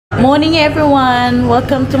Morning everyone,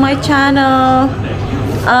 welcome to my channel.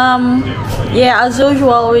 Yeah, as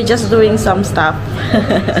usual, we're just doing some stuff.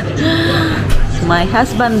 My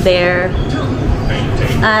husband there,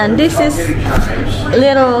 and this is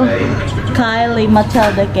little Kylie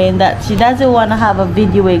Matilda Kane that she doesn't want to have a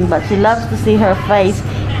videoing, but she loves to see her face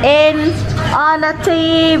on the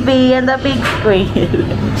TV and the big screen.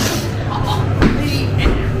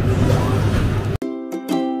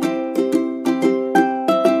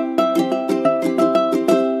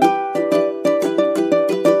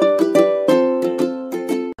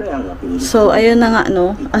 So, ayun na nga,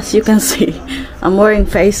 no? As you can see, I'm wearing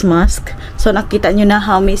face mask. So, nakita nyo na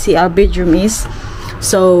how messy our bedroom is.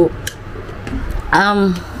 So,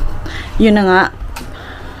 yun na nga.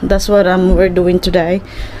 That's what we're doing today.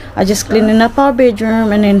 I just cleaning up our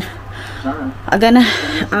bedroom, and then I'm gonna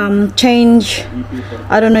change.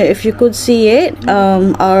 I don't know if you could see it.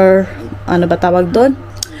 Our, ano ba tawag doon?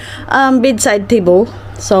 Bedside table.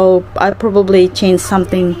 So, I probably change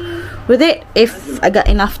something with it if I got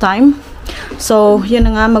enough time. So, yun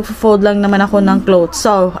na nga, magpo-fold lang naman ako ng clothes.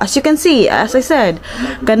 So, as you can see, as I said,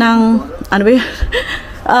 kanang, ano ba yun?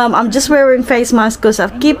 I'm just wearing face mask because I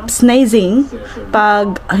keep sneezing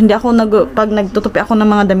pag nagtutupi ako ng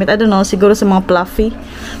mga damit. I don't know, siguro sa mga fluffy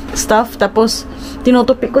stuff. Tapos,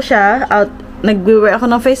 tinutupi ko siya at nag-wear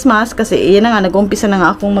ako ng face mask kasi yun na nga, nag-umpisa na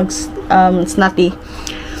nga akong snotty.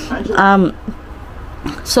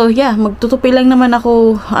 So, yeah, magtutupi lang naman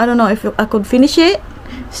ako. I don't know if I could finish it.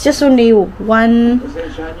 It's just only one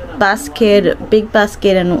basket, big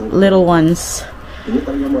basket and little ones.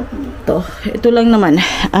 Ito lang naman.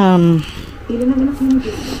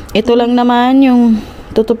 Ito lang naman yung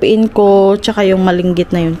tutupiin ko, tsaka yung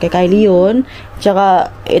malinggit na yun. Kay Kylie yun.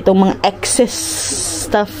 Tsaka itong mga excess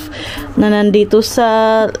stuff na nandito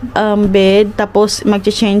sa bed. Tapos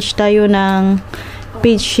mag-change tayo ng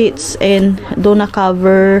bed sheets and doona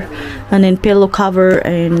cover and then pillow cover,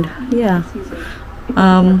 and yeah.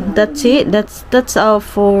 That's it. That's all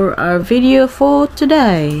for our video for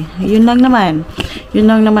today. Yun lang naman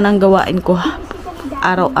ang gawain ko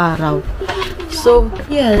araw-araw. So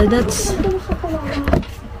yeah, that's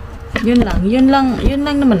yun lang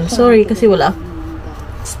naman. Sorry kasi wala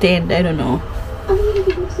stand. I don't know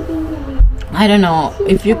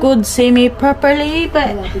if you could see me properly,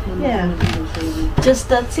 but yeah, just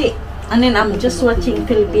that's it. And then I'm just watching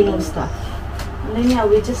Filipino stuff. And then yeah,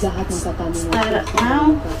 we just start up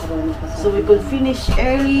now so we could finish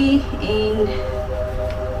early, and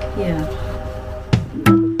yeah.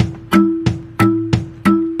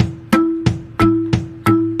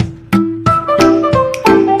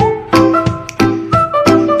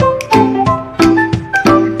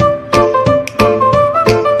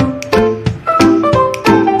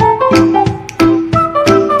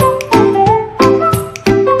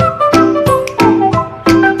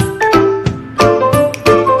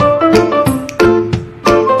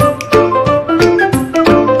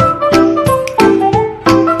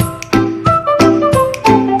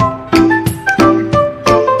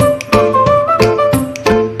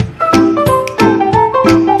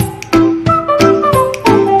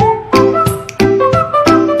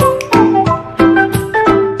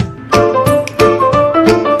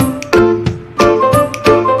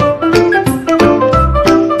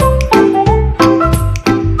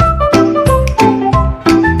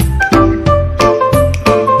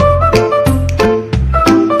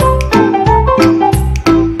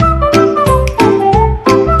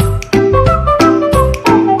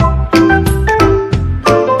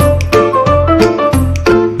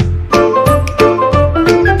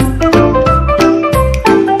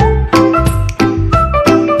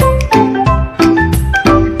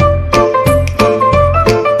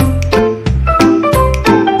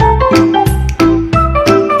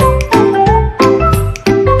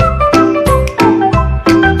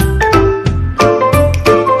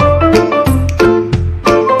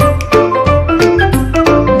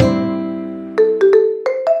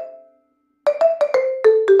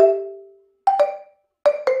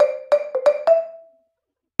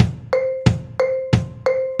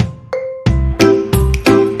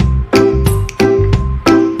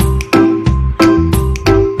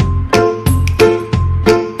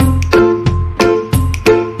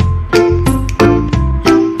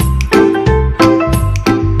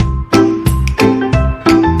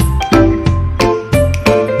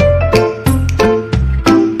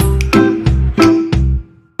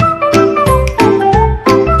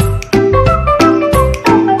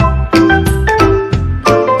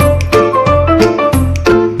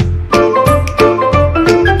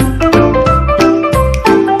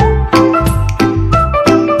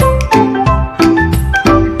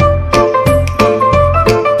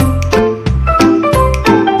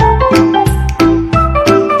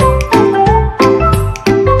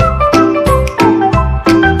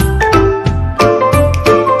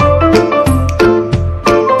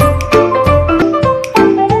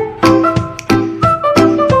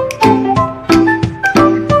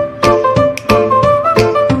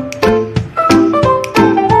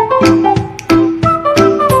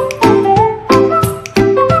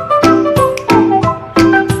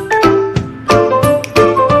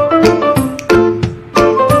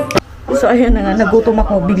 So ayun na nga, nagutom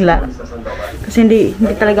ako bigla. Kasi hindi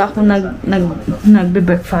talaga ako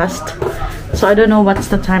nagbe-breakfast. So I don't know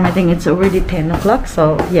what's the time. I think it's already 10 o'clock.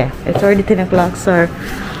 So yeah, it's already 10 o'clock. So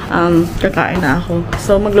kakain na ako.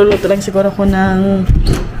 So magluluto lang siguro ako ng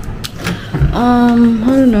I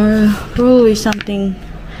don't know, probably something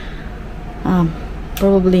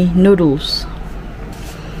probably noodles.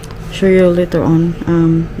 Show you later on.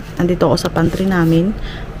 Andito ako sa pantry namin.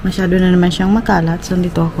 Masyado na naman siyang makalat. So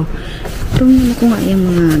andito ako. Tumulong ko nga yung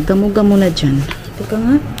mga gamo-gamo na dyan. Teka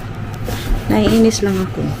nga. Naiinis lang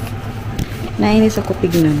ako. Naiinis ako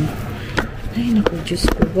pignan. Ay naku, Diyos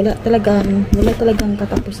ko. Wala talagang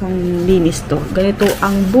katapusang linis to. Ganito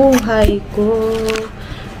ang buhay ko.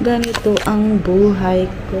 Ganito ang buhay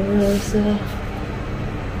ko. So,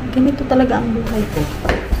 ganito talaga ang buhay ko.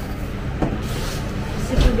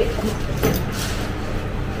 Sige.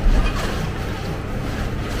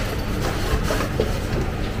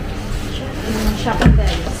 Shopping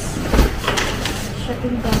bags.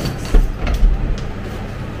 Shopping bags.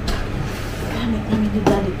 Gamit namin ni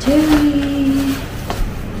Daddy Terry.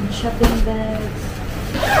 Shopping bags.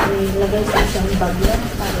 Ilagay sa isang bag lang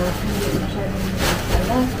para hindi masyadong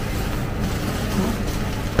magkalat.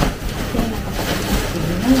 Okay,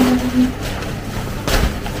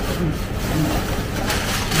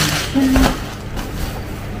 nakapagpapagpapagpapag na.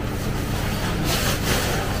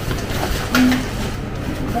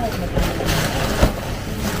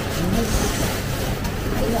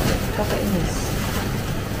 Kakainis.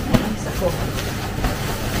 Nainis ako.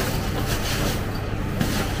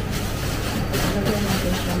 Lagyan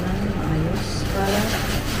natin siya ng maayos para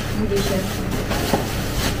hindi siya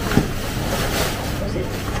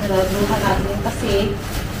saraduhan natin kasi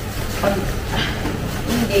pag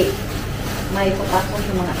hindi may papasok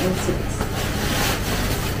yung mga insects.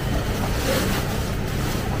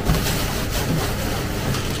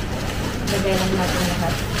 Lagyan lang natin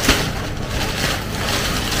lahat.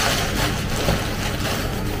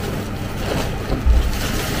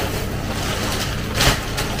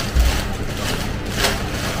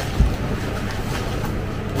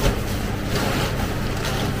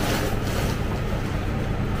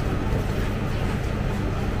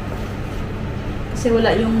 Kasi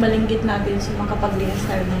wala yung malinggit natin so makapaglinis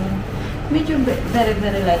tayo ng medyo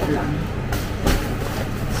very light lang.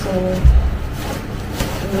 So,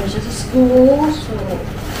 went siya sa school. So,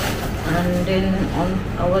 and then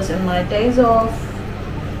I was on my days off.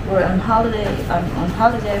 We're on holiday. I'm on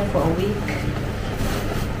holiday for a week.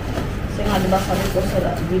 Kasi nga diba sabi ko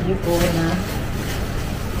sa video ko na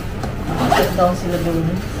sit down sila doon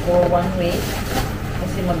for 1 week.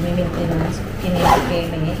 Kasi mag-maintenance kini.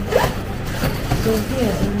 So here,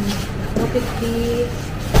 look at this.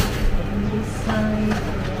 On this side.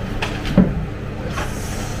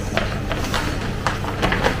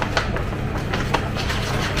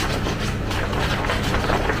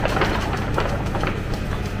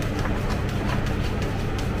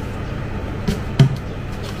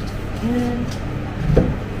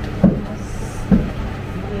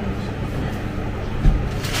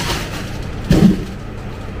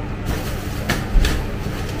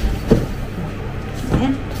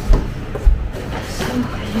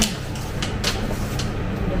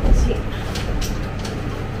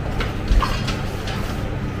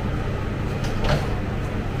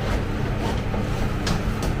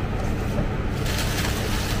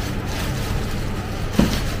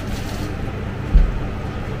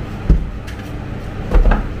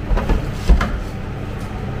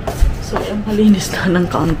 So, yung malinis na ng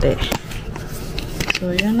kaunti.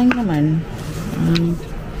 So, yan lang naman.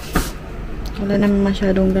 Wala naman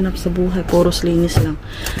masyadong ganap sa buhay. Puros linis lang.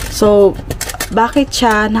 So, bakit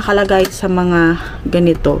siya nakalagay sa mga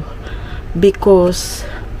ganito? Because,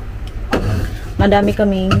 madami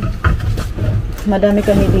kami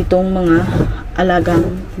ditong mga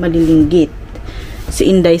alagang malilinggit.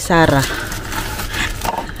 Si Inday Sara.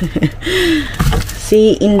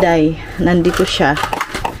 Si Inday, nandito siya.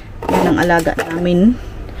 Yan ang alaga namin.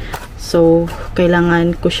 So,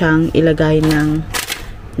 kailangan ko siyang ilagay ng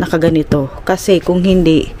nakaganito. Kasi kung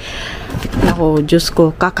hindi, ako, Diyos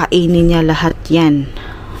ko, kakainin niya lahat yan.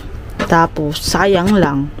 Tapos, sayang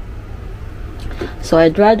lang. So,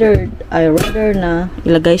 I'd rather na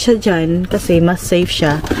ilagay siya dyan kasi mas safe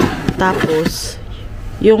siya. Tapos,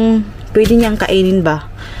 yung pwede niyang kainin ba?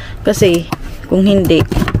 Kasi, kung hindi,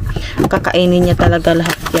 kakainin niya talaga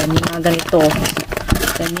lahat yan. Yung mga ganito.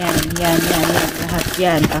 Ganyan, yan, lahat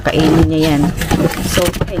yan. Kakainin niya yan. So,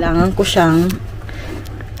 kailangan ko siyang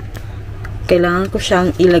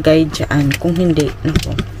ilagay dyan. Kung hindi,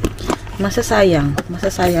 naku, masasayang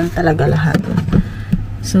talaga lahat.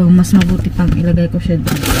 So, mas mabuti pang ilagay ko siya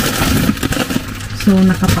dyan. So,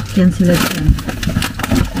 nakapakyan sila dyan.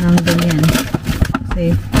 Nang ganyan.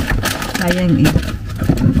 Kasi, sayang eh.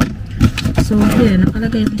 So, yeah,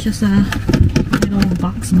 nakalagay ko siya sa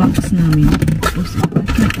box namin. Tapos,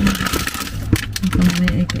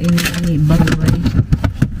 may ay kainin ni Barway.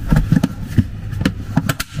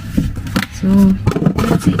 So,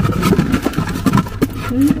 that's it.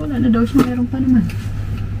 So, wala na daw siya. Meron pa naman.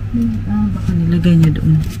 Baka nilagay niya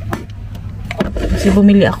doon. Kasi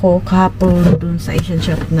bumili ako kahapon doon sa Asian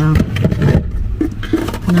shop ng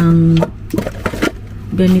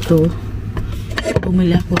ganito.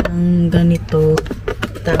 Bumili ako ng ganito.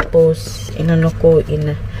 Tapos, inano ko,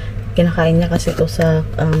 kinakain niya kasi ito sa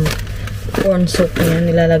corn soup niya.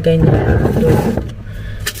 Nilalagay niya doon.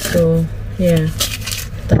 So, yeah.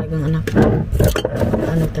 Talagang anak ko.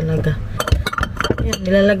 Ano talaga. Yan,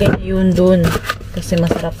 nilalagay niya yun doon. Kasi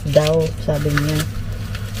masarap daw, sabi niya.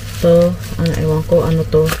 So, ewan ko, ano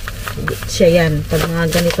to. Siya yan. Pag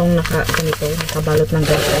mga ganitong nakabalot ng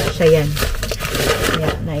ganito, siya yan.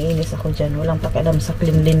 Kaya, naiinis ako dyan. Walang pakialam sa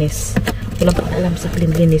cleanliness. Walang pakialam sa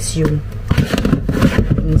cleanliness yun.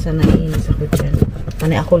 Minsan naiinis ako dyan.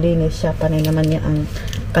 Panay ako linis siya. Panay naman niya ang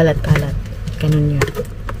kalat-kalat. Ganun yun.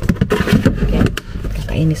 Kaya,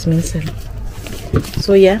 kakainis minsan.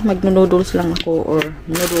 So, yeah. Mag-noodles lang ako or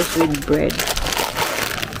noodles with bread.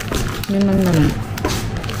 Yun lang naman.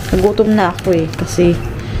 Nagutom na ako eh. Kasi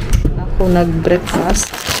ako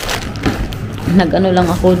nag-breakfast. Nag-ano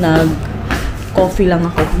lang ako, nag-coffee lang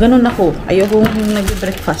ako. Ganun ako. Ayoko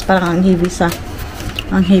nag-breakfast. Parang ang heavy sa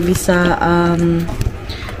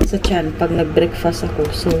tiyan pag nag-breakfast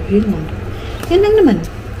ako. So, yun lang. Yan lang naman.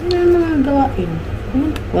 Yan lang mga gawain.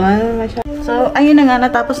 So, ayun na nga.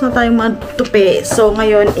 Natapos na tayong magtupi. So,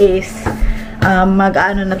 ngayon is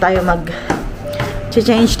mag-ano na tayo,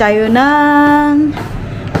 change tayo ng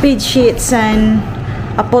bed sheets and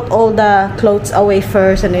I put all the clothes away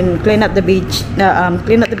first and then clean up the bed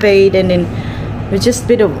and then with just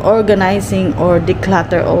a bit of organizing or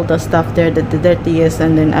declutter all the stuff there that the dirtiest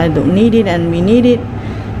and then I don't need it and we need it.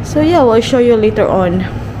 So yeah, we'll show you later on.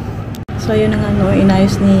 So yun nga, no,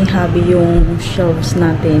 inayos ni Habi yung shelves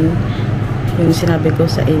natin. Yung sinabi ko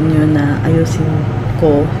sa inyo na ayusin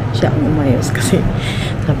ko, siya ang umayos kasi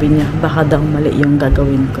sabi niya baka daw mali yung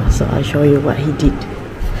gagawin ko. So I'll show you what he did.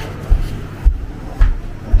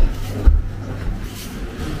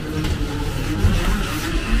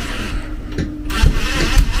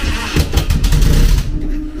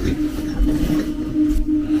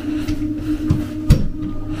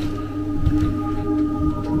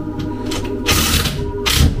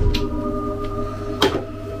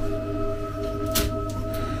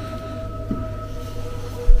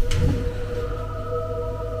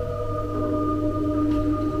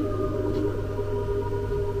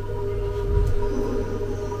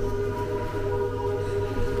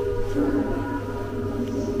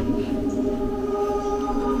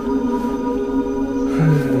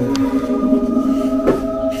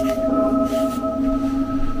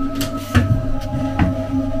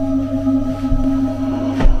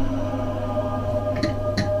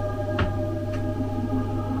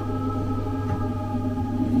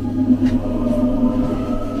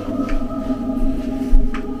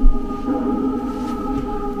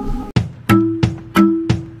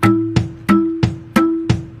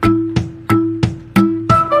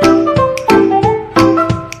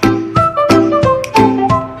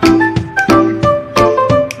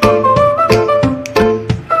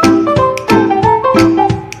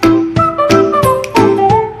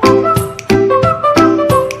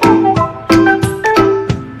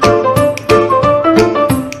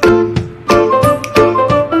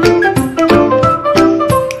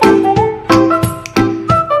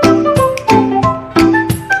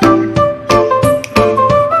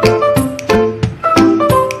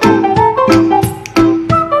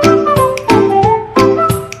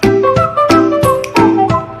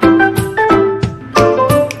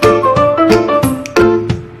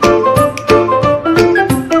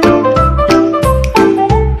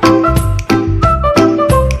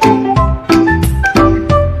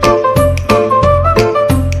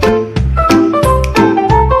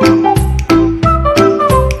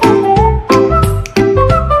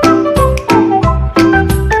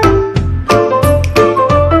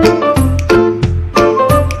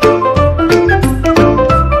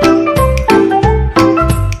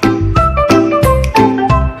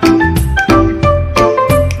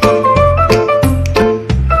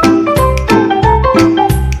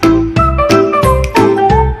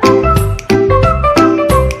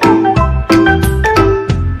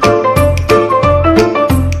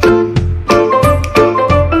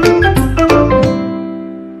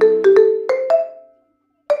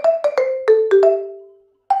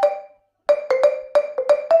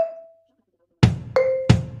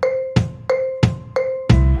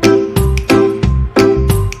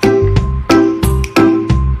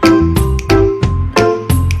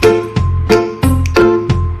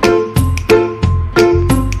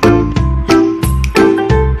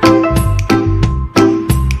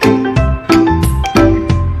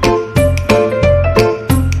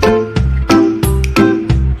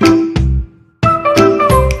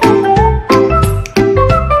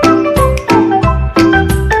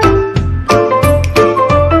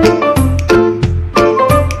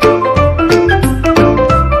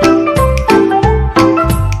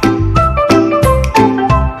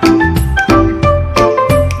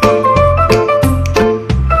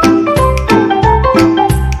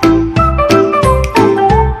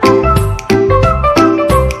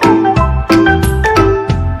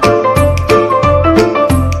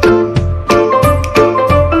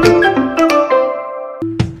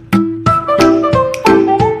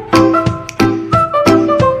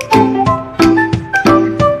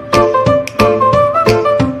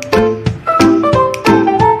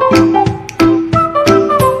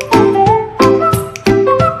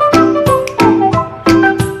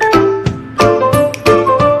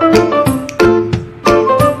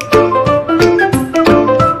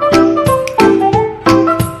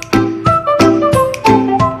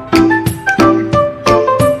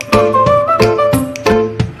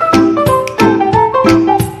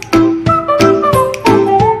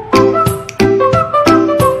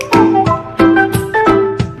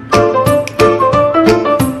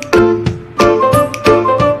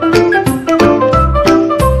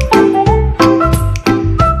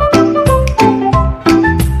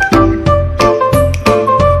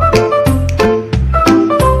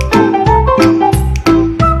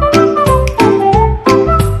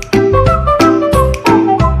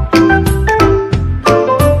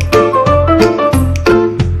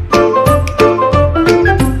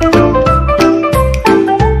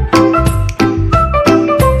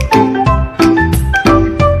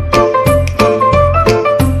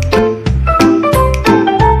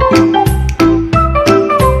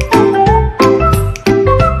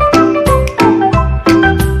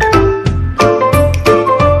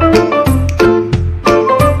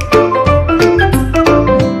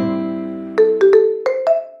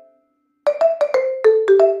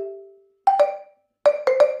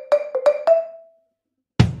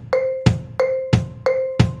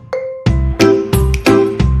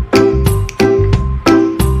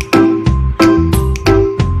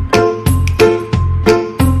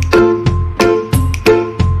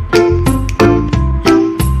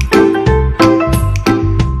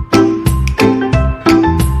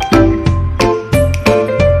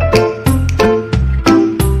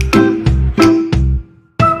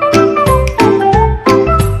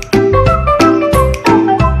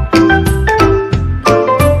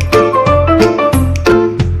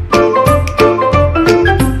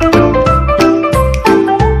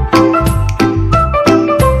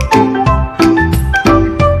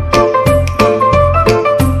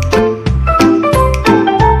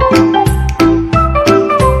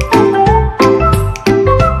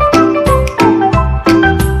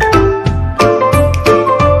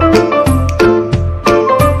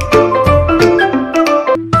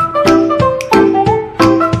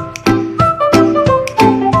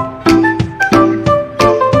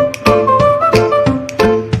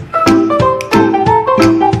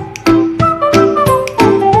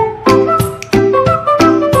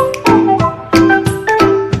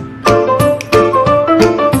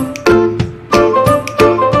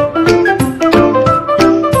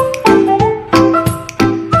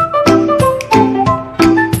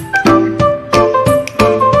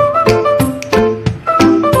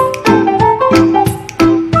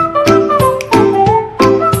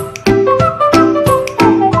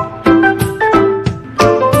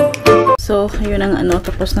 So, yun ang ano,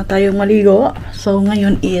 tapos na tayong maligo. So,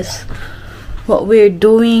 ngayon is, what we're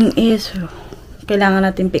doing is, kailangan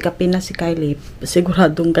natin pick upin na si Kylie.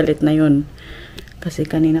 Siguradong galit na yun. Kasi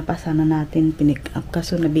kanina pa sana natin pinick up.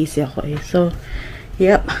 Kaso na-busy ako eh. So,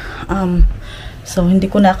 yep. So, hindi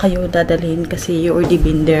ko na kayo dadalhin kasi you already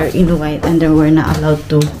been there in white and then we're not allowed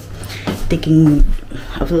to taking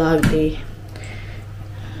a vlog eh.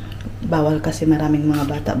 Bawal kasi maraming mga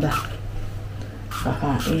bata ba.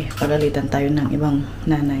 Baka eh, pagalitan tayo ng ibang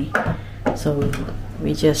nanay. So,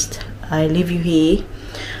 I leave you here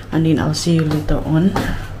and then I'll see you later on.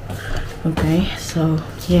 Okay, so,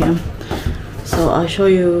 yeah. So, I'll show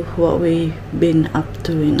you what we've been up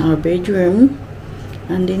to in our bedroom.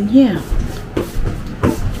 And then, yeah.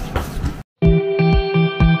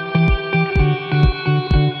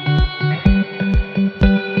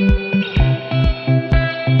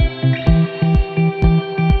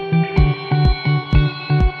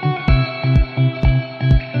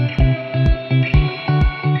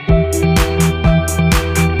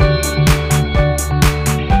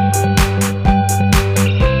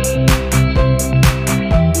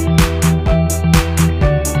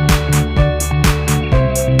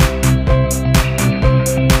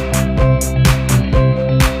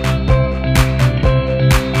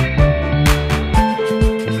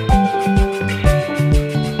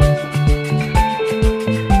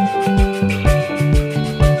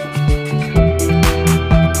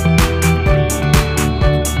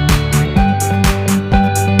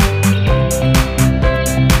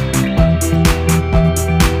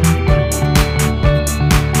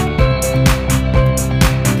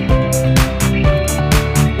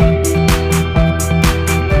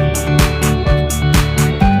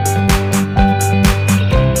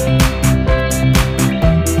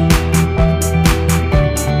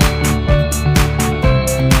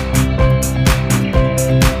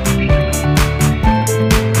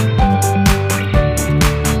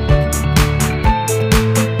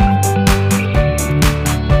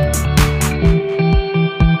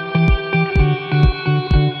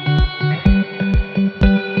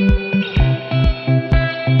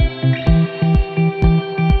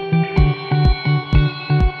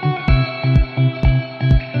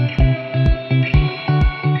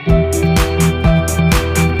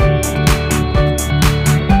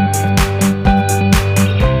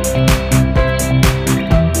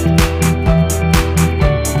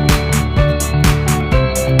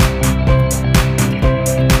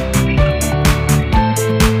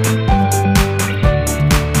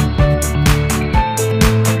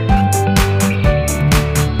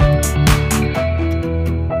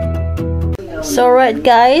 So right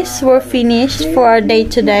guys, we're finished for our day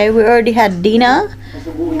today. We already had dinner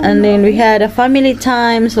and then we had a family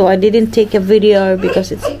time, so I didn't take a video because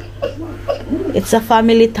it's a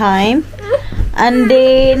family time. And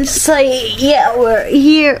then so yeah, we're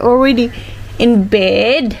here already in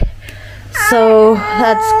bed. So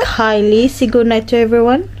that's Kylie. Say good night to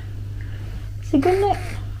everyone. Say good night.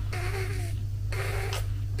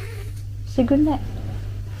 Say good night.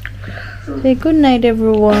 Say good night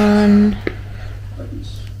everyone.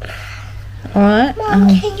 Alright.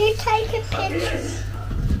 Mom, can you take a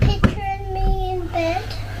picture of me in bed?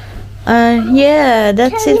 Yeah,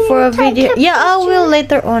 that's it for a video. Yeah, I will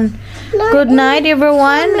later on. Good night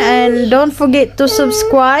everyone, and don't forget to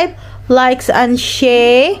subscribe, likes and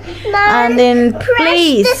share. And then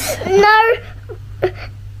please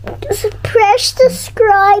press the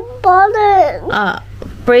subscribe button.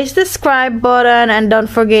 Press the subscribe button and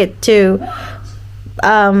don't forget to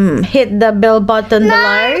hit the bell button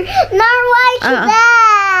below. Not like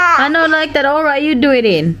that. I know, like that. Alright, you do it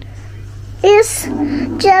in. It's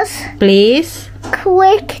just please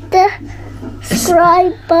click the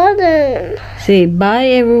subscribe button. Say bye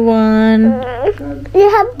everyone. You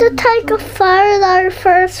have to take a photo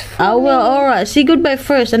first. I will. Alright, say goodbye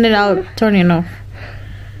first and then I'll turn it off.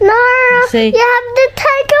 No, say, you have to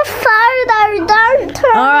take a photo. Don't turn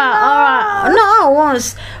it off. Alright. No,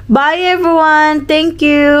 once. Bye everyone. Thank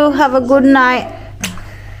you. Have a good night.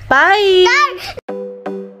 Bye. No.